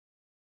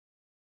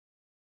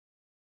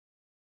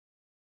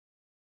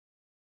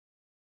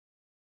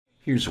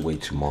Here's a way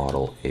to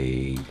model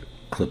a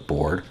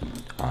clipboard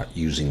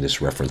using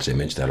this reference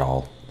image that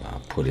I'll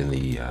put in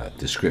the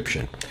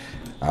description.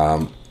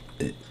 I'm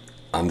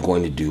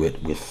going to do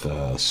it with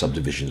a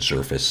subdivision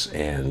surface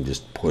and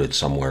just put it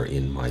somewhere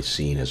in my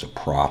scene as a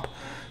prop.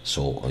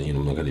 So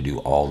I'm not going to do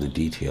all the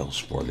details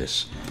for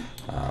this,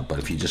 but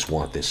if you just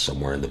want this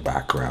somewhere in the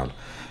background,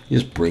 you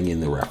just bring in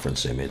the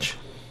reference image,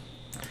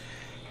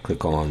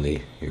 click on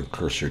your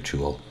cursor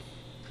tool,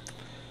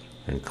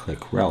 and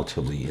click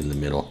relatively in the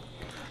middle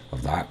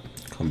of that.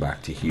 Come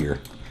back to here,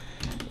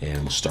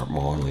 and we'll start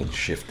modeling.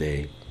 Shift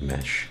A,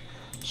 mesh,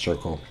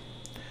 circle.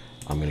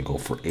 I'm going to go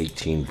for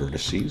 18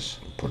 vertices.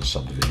 Put a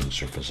subdivision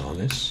surface on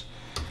this.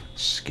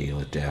 Scale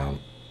it down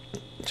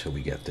until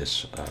we get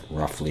this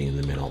roughly in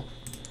the middle,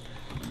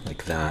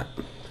 like that.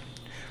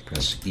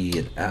 Press E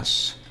and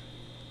S,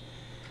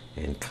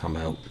 and come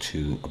out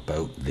to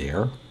about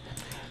there.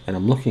 And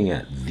I'm looking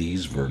at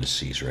these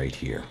vertices right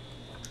here.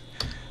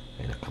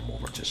 I'm going to come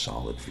over to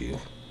solid view.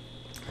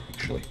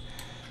 Actually,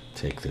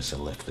 take this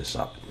and lift this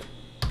up.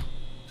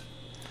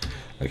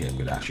 Okay, I'm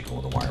going to actually go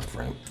with the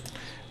wireframe.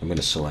 I'm going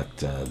to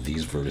select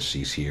these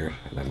vertices here,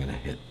 and I'm going to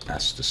hit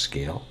S to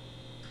scale.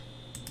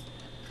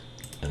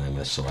 And I'm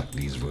going to select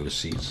these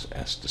vertices,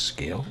 S to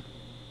scale.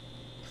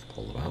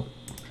 Pull them out.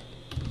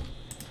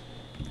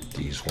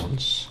 These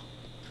ones.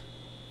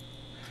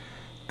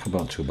 Come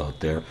out to about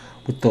there.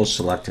 With those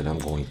selected, I'm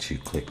going to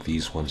click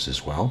these ones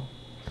as well.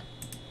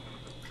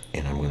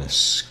 And I'm going to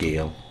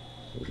scale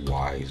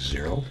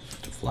Y0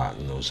 to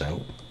flatten those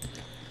out.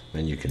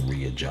 Then you can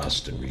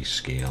readjust and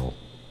rescale,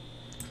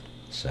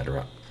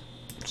 etc.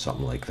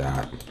 Something like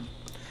that.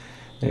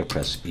 I'm going to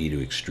press E to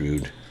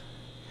extrude,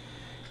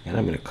 and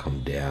I'm going to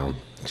come down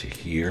to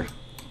here.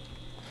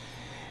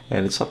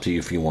 And it's up to you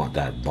if you want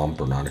that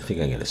bump or not. I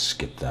think I'm going to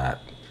skip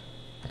that.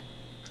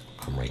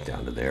 Come right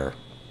down to there.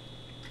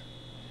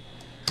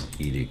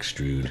 E to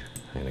extrude.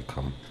 I'm going to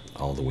come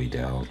all the way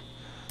down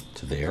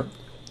to there.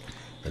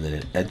 And then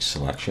in edge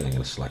selection, I'm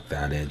going to select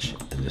that edge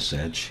and this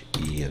edge,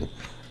 E and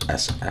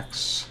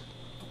SX.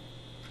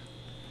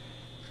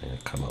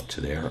 And come out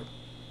to there.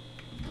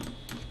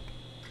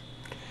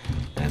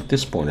 And at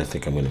this point, I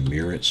think I'm going to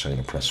mirror it, so I'm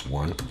going to press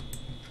 1.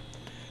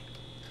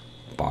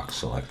 Box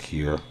select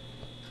here.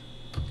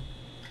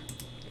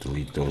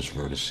 Delete those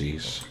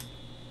vertices.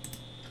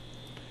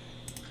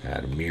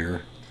 Add a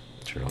mirror.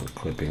 Turn on the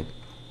clipping.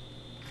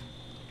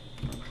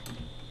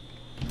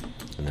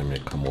 And then I'm going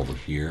to come over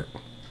here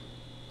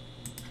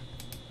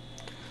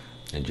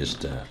and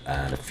just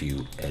add a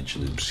few edge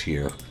loops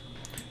here.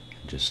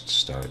 And just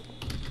start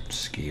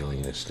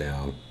scaling this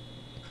down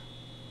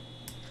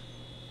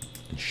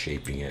and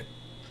shaping it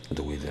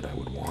the way that I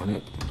would want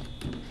it.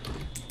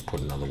 Put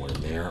another one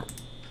in there.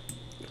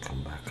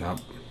 Come back up.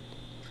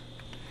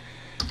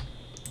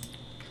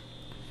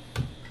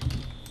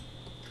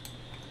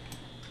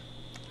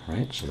 All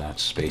right, so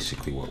that's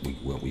basically what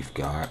we've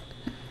got.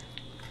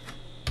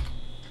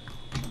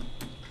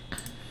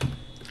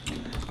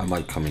 I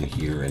might come in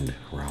here and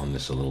round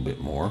this a little bit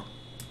more.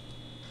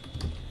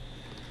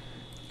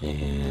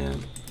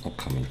 And I'll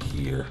come in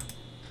here.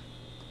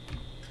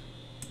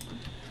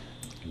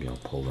 Maybe I'll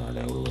pull that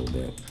out a little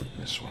bit.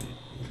 This one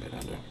a bit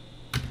under.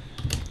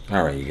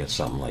 All right, you get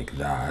something like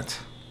that.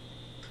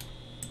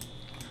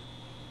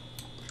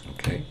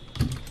 Okay.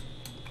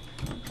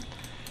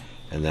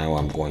 And now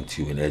I'm going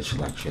to, in edge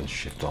selection,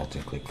 Shift Alt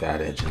and click that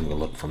edge, and I'm going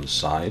to look from the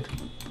side.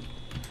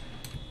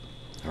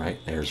 All right,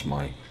 there's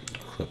my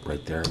clip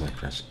right there. I'm going to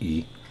press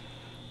E,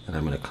 and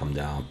I'm going to come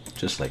down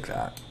just like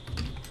that.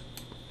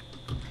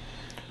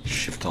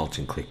 Shift Alt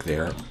and click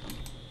there,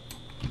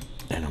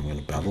 and I'm going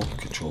to bevel,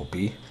 Control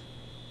B,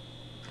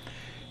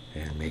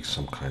 and make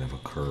some kind of a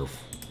curve.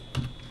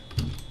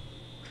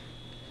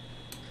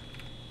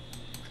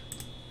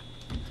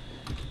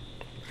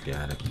 If you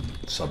add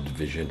a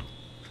subdivision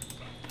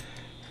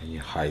and you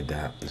hide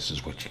that, this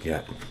is what you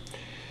get.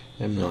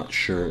 I'm not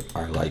sure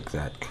I like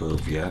that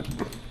curve yet,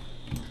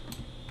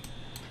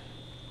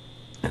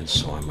 and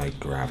so I might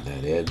grab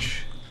that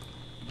edge,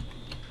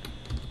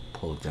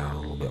 pull it down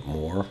a little bit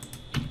more.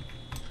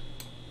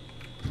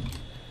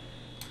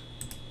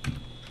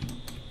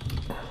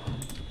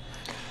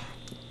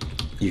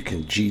 You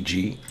can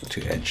GG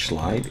to edge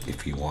slide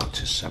if you want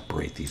to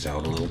separate these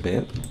out a little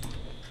bit.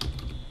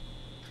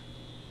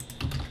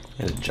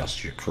 And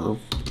adjust your curve,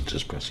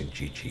 just pressing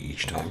GG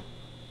each time.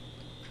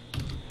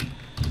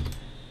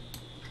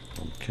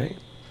 Okay,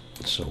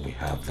 so we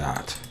have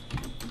that.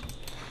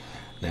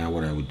 Now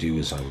what I would do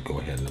is I would go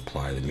ahead and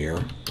apply the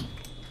mirror.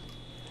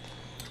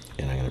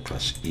 And I'm going to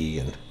press E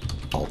and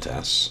Alt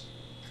S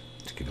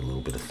to give it a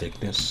little bit of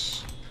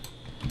thickness.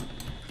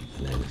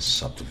 And then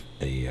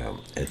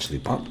edge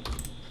loop up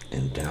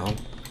and down,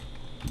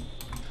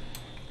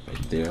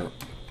 right there.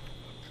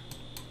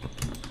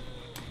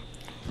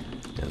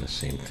 And the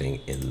same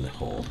thing in the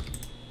hole.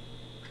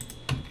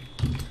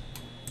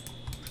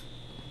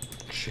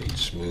 Shade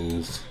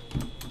smooth.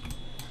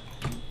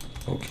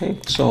 Okay,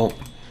 so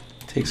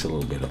it takes a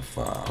little bit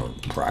of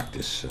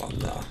practice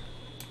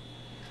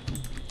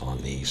on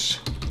these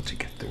to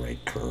get the right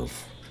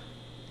curve.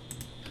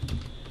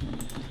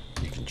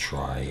 You can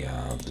try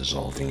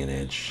dissolving an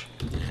edge.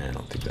 Yeah, I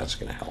don't think that's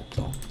going to help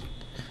though.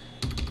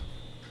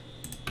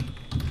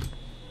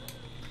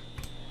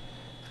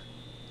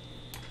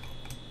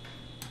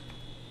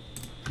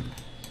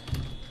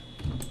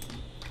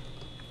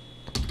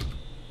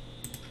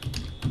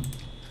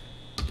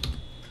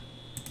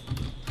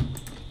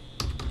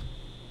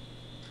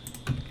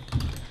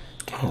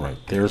 All right,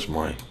 there's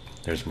my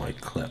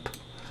clip,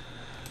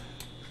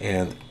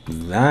 and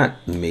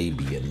that may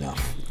be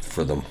enough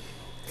for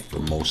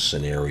most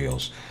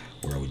scenarios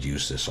where I would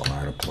use this. I'll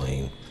add a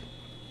plane.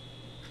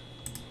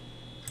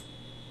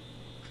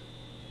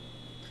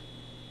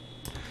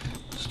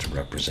 Just to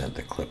represent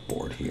the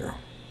clipboard here.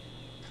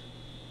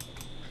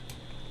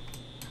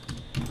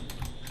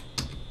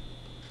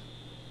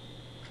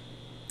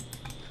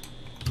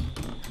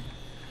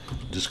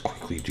 Just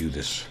quickly do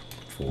this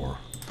for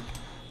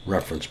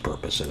reference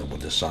purpose, and then we'll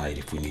decide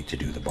if we need to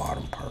do the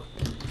bottom part.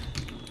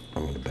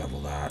 I'm going to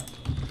bevel that.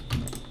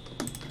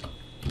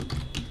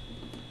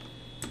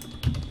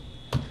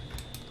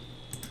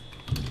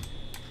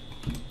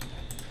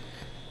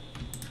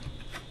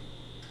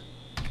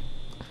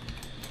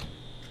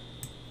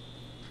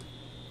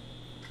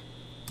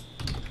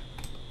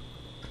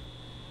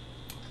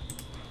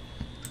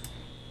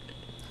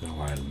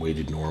 Now add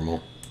weighted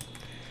normal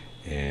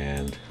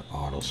and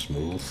auto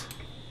smooth.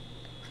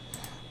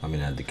 I'm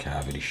going to add the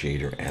cavity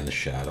shader and the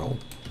shadow.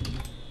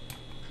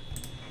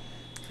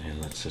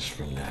 And let's just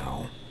for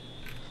now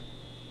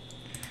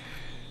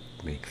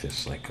make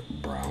this like a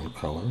brown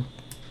color.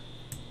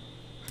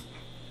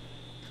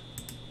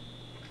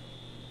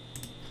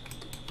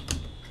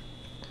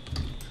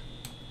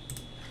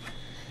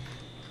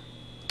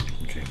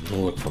 Okay,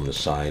 we'll look from the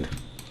side,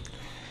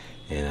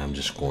 and I'm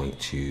just going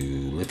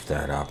to lift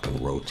that up and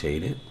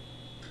rotate it.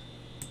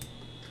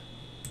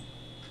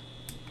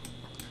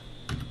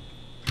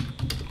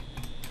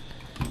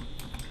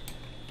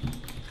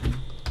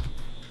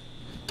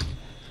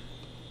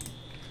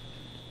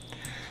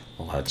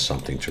 Add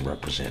something to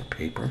represent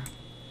paper.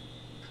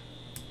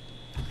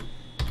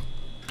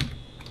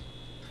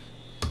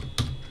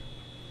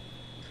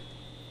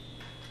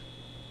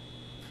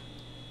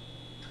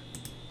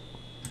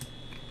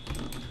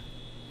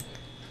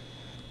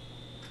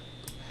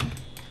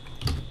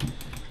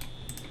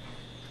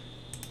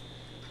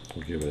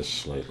 We'll give it a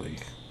slightly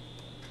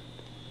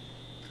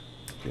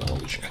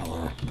yellowish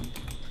color.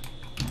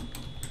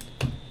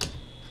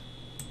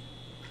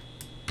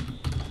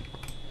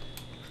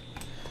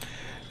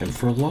 And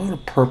for a lot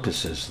of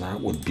purposes, that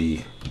would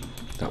be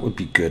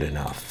good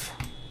enough.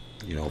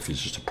 You know, if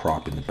it's just a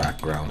prop in the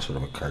background, sort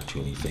of a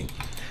cartoony thing.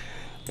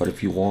 But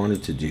if you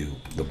wanted to do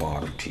the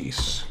bottom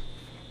piece,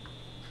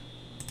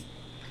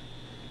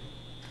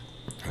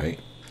 right,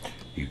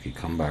 you could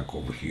come back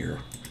over here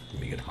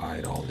and we could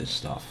hide all this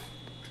stuff.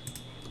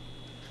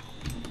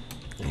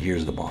 And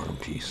here's the bottom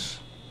piece.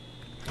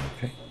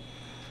 Okay,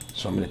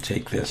 so I'm going to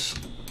take this,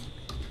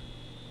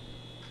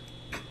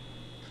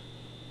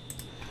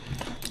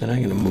 and I'm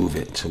going to move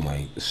it to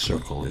my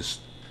circle is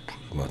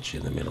pretty much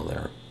in the middle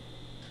there.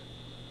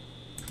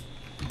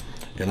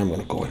 And I'm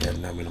going to go ahead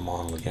and I'm going to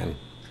model again.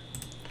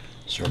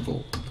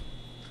 Circle.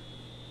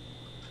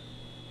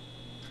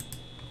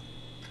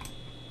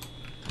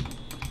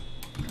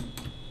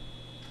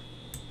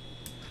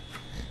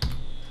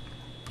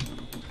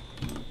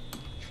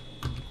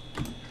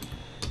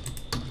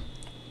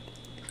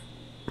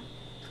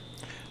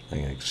 I'm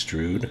going to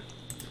extrude.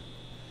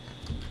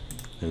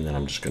 And then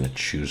I'm just going to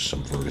choose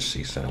some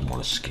vertices that I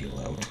want to scale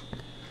out.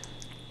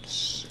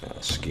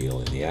 Scale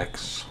in the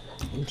X.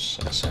 Oops,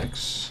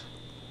 SX.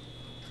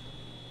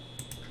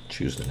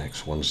 Choose the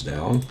next ones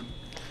down.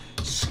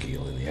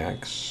 Scale in the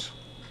X.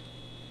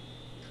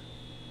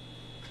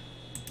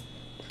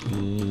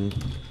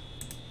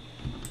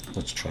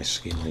 Let's try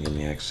scaling in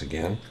the X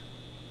again.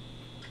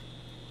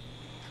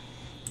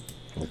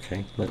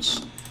 Okay,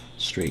 let's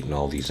straighten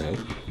all these out.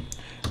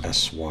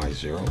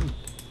 SY0.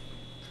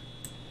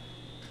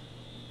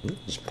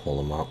 Just pull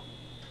them up.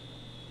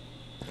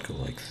 Go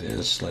like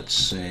this. Let's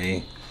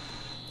say,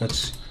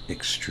 let's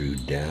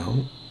extrude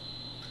down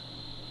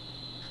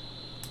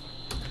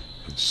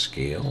and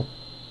scale.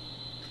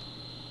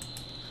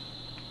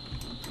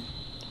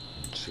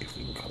 Let's see if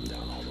we can come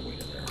down all the way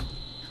to there.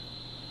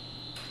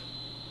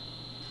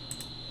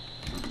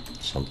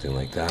 Something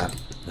like that.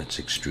 Let's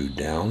extrude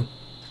down.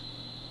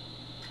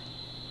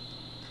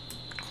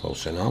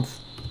 Close enough.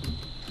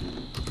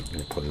 I'm going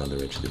to put another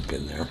edge loop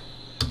in there.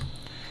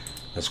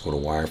 Let's go to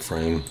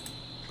wireframe,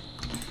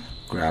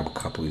 grab a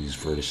couple of these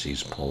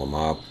vertices, pull them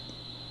up,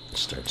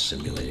 start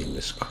simulating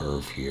this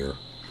curve here.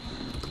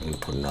 I'm going to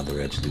put another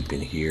edge loop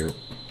in here.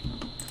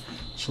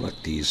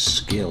 Select these,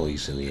 scale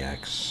these in the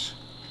X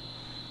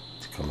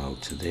to come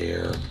out to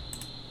there.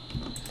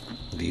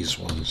 These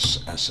ones,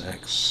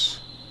 SX.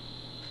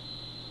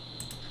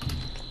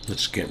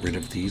 Let's get rid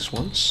of these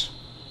ones.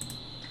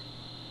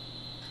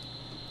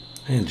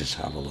 And just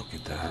have a look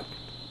at that.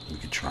 We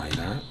could try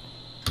that.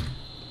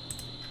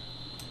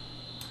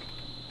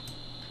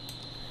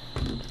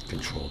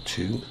 Control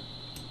 2.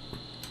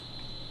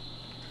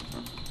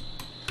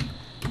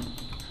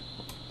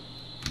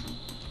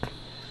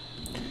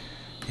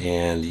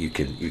 And you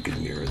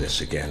can mirror this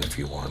again if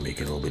you want to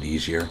make it a little bit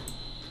easier.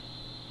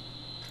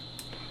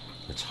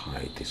 Let's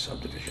hide the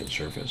subdivision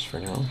surface for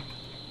now.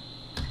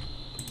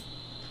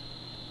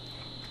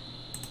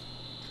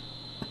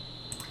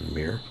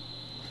 Mirror.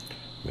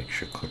 Make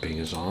sure clipping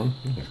is on.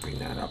 I'm going to bring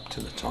that up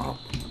to the top.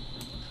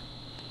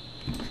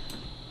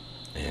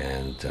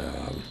 And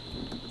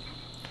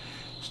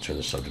let's turn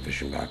the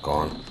subdivision back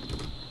on.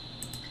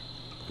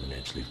 And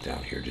edge loop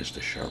down here just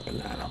to sharpen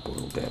that up a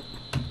little bit.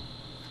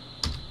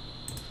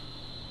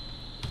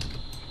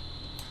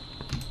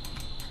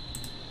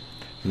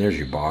 And there's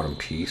your bottom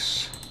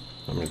piece.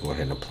 I'm going to go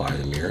ahead and apply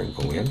the mirror and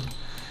go in.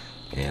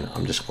 And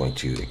I'm just going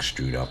to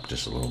extrude up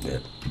just a little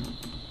bit.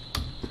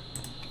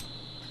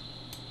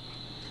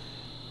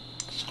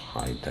 Let's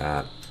hide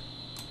that.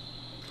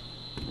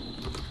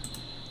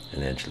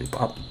 An edge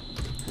loop up,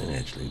 an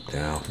edge loop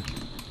down,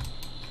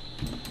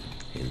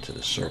 into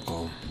the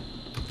circle.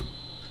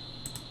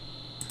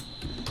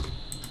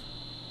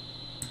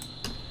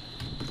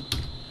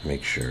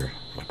 Make sure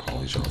my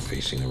polys are all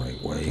facing the right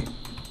way.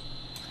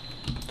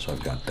 So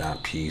I've got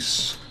that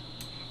piece.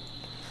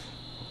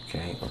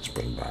 Okay, let's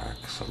bring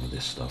back some of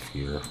this stuff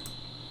here.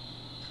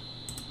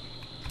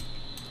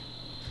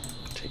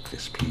 Take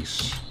this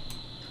piece,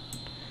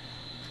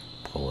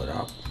 pull it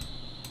up.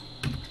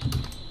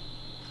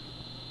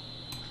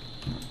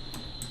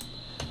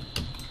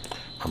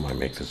 I might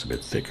make this a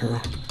bit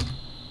thicker.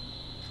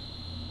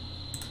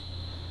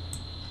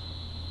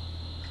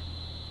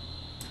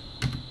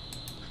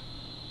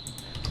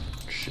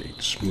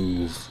 Shade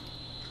smooth.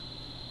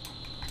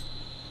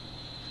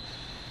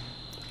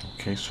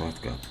 Okay, so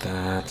I've got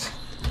that.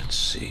 Let's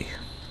see.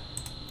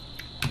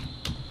 I'm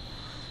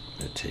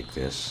going to take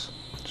this,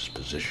 just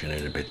position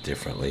it a bit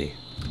differently.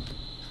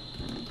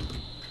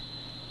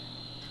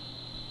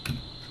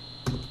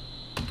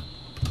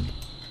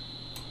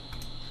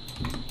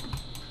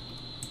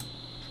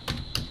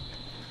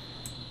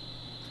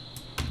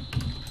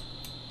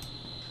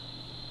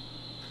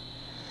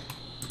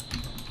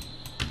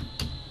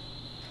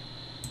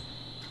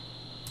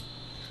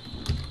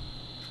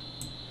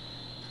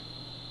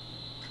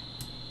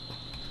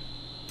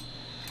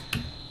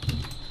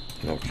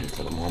 Okay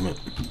for the moment.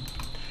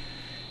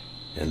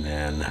 And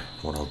then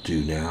what I'll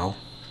do now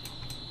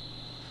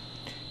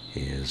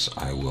is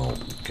I will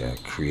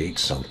create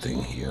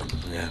something here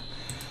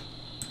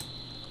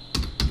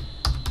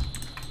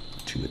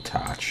to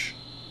attach.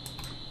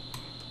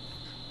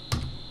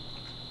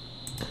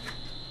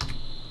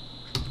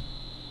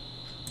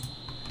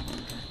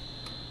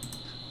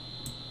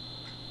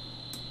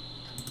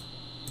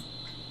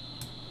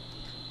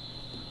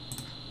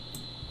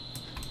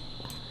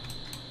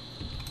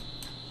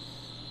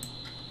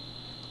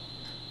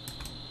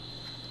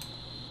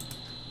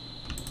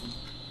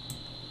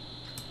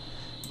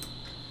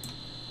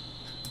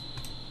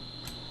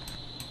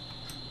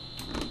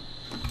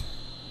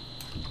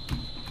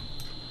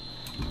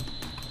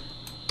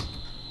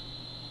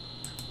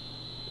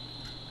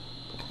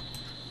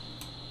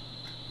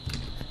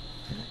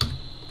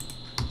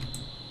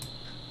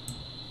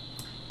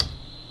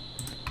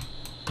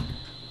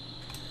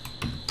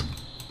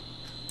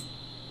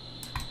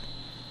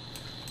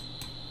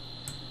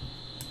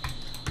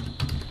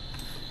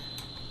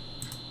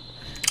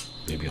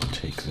 Maybe I'll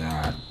take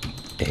that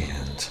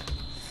and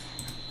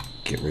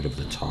get rid of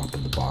the top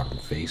and the bottom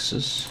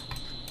faces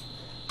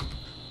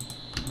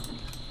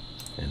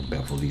and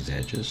bevel these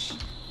edges.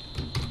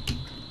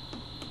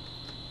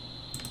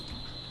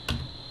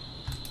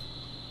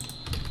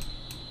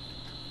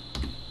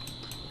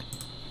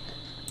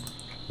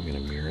 I'm going to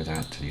mirror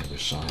that to the other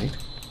side.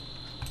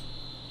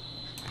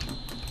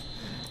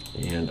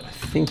 And I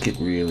think it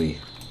really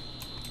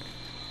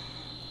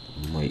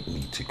might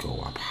need to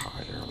go up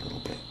higher a little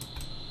bit.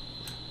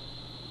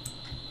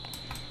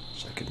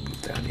 So I can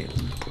move that in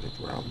and put it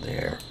around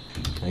there.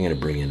 I'm going to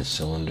bring in a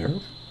cylinder.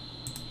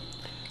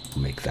 I'll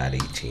make that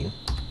 18.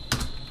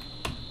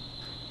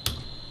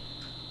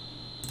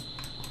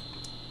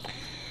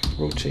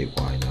 Rotate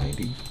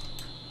Y90.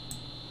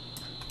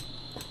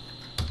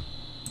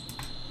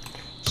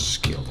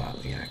 Scale that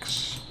in the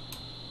X.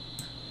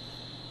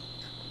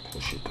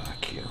 Push it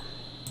back here.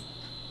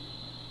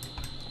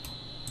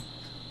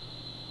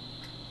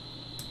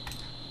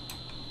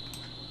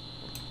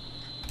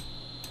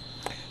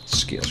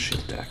 Scale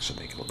Shift X to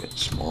make it a little bit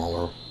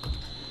smaller.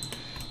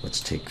 Let's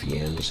take the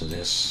ends of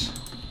this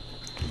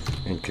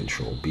and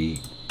Control B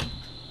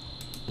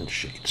and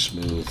shade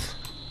smooth.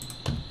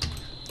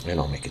 And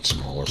I'll make it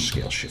smaller,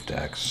 Scale Shift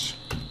X.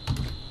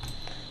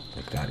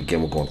 Like that.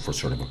 Again, we're going for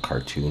sort of a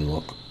cartoon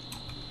look.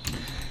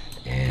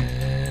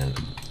 And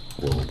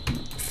we'll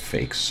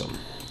fake some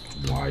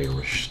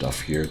wire-ish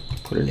stuff here.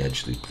 Put an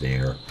edge loop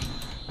there.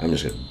 I'm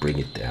just going to bring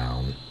it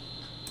down.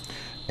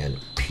 And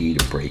P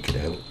to break it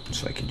out,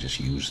 so I can just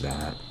use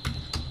that.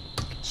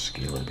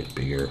 Scale it a bit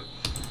bigger.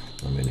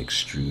 I'm going to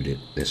extrude it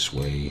this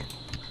way.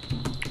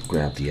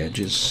 Grab the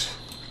edges.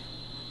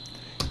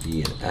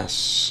 E and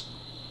S.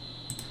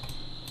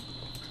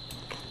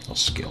 I'll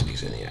scale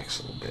these in the X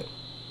a little bit.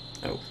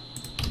 Oh.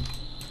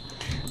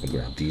 I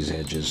grab these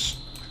edges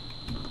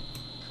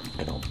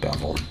and I'll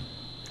bevel.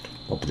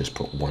 I'll just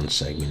put one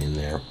segment in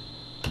there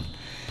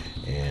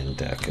and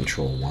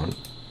Control 1.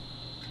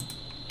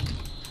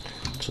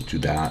 So do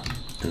that,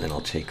 and then I'll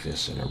take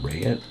this and array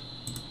it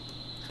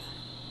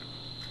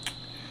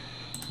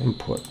and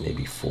put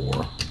maybe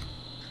 4.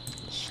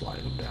 Slide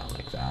them down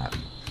like that.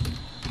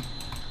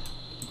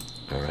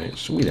 Alright,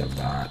 so we'd have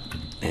that,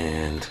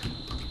 and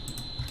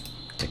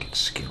I can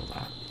scale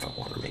that if I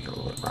want to make it a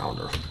little bit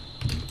rounder.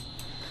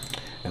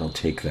 And I'll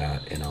take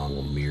that and I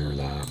will mirror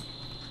that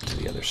to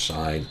the other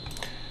side.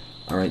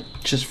 Alright,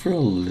 just for a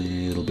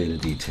little bit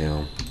of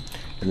detail.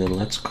 And then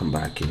let's come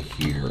back in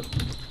here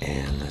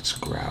and let's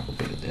grab a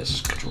bit of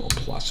this, Control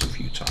plus a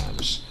few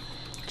times,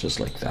 just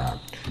like that.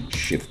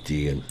 Shift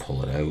D and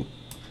pull it out.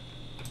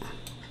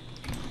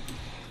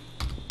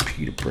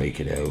 P to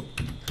break it out.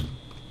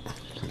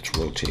 Let's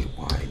rotate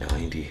Y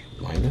 90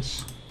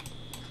 minus.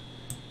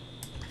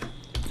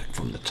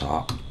 From the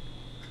top,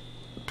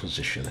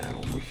 position that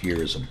over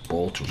here as a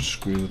bolt or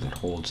screw that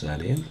holds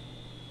that in.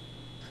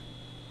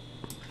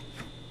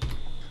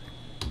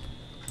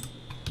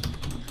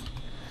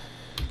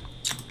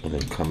 And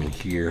then come in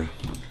here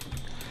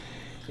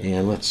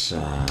and let's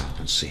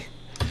see.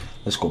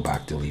 Let's go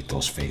back, delete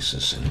those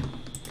faces, and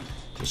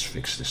just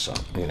fix this up.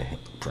 I'm gonna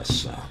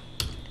press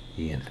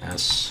E and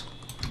S.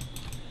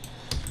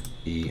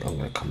 E. I'm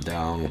gonna come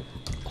down.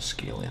 I'll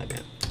scale in a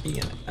bit. E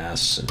and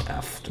S and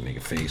F to make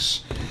a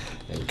face,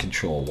 and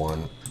Control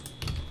 1,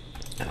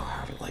 and I'll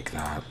have it like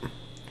that.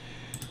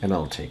 And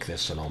I'll take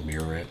this and I'll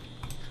mirror it.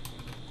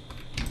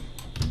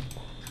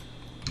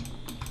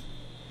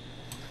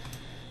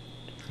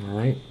 All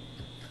right,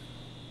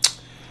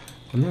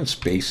 and that's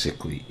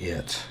basically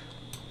it.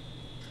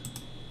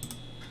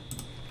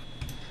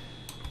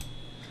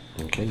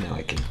 Okay, now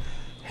I can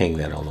hang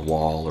that on the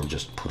wall or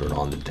just put it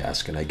on the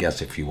desk. And I guess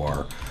if you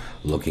are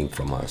looking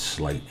from a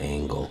slight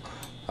angle,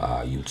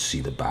 you'd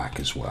see the back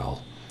as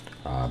well.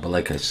 But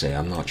like I say,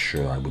 I'm not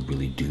sure I would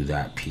really do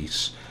that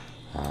piece.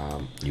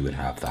 You would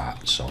have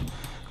that. So,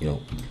 you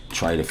know,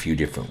 try it a few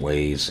different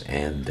ways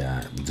and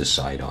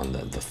decide on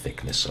the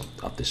thickness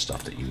of this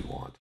stuff that you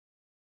want.